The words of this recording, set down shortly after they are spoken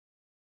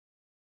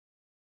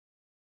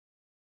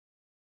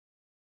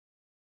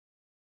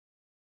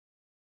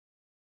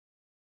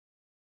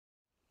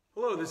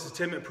Hello, this is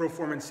Tim at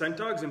Performance Scent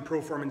Dogs and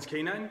Performance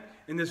Canine.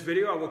 In this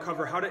video, I will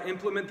cover how to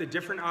implement the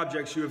different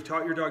objects you have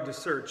taught your dog to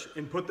search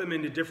and put them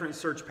into different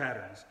search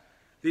patterns.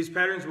 These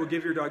patterns will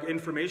give your dog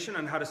information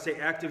on how to stay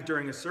active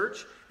during a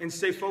search and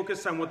stay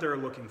focused on what they're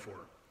looking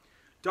for.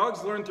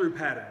 Dogs learn through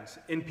patterns,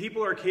 and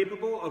people are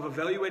capable of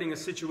evaluating a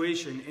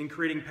situation and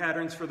creating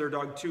patterns for their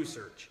dog to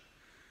search.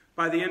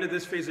 By the end of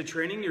this phase of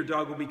training, your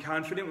dog will be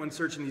confident when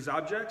searching these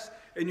objects,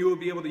 and you will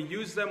be able to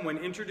use them when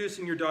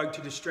introducing your dog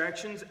to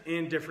distractions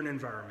and different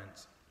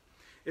environments.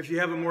 If you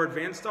have a more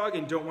advanced dog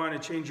and don't want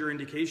to change your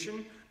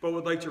indication, but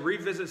would like to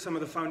revisit some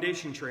of the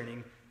foundation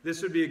training,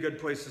 this would be a good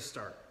place to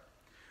start.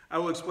 I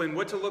will explain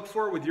what to look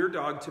for with your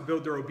dog to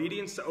build their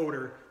obedience to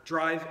odor,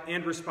 drive,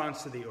 and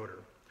response to the odor.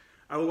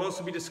 I will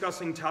also be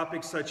discussing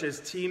topics such as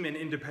team and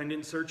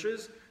independent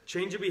searches,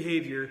 change of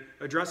behavior,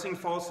 addressing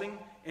falsing,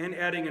 and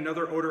adding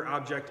another odor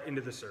object into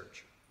the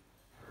search.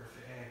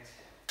 Perfect.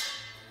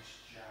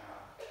 Nice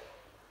job.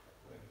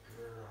 Good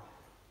girl.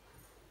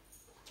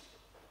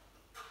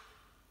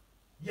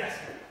 Yes.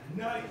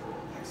 Nice.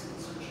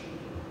 Excellent search.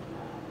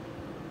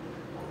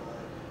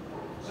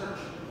 Search.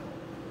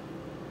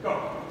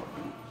 Go.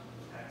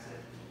 That's it.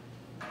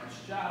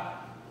 Nice job.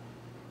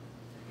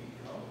 There you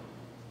go.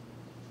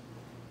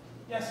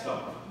 Yes,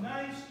 go.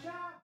 Nice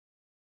job.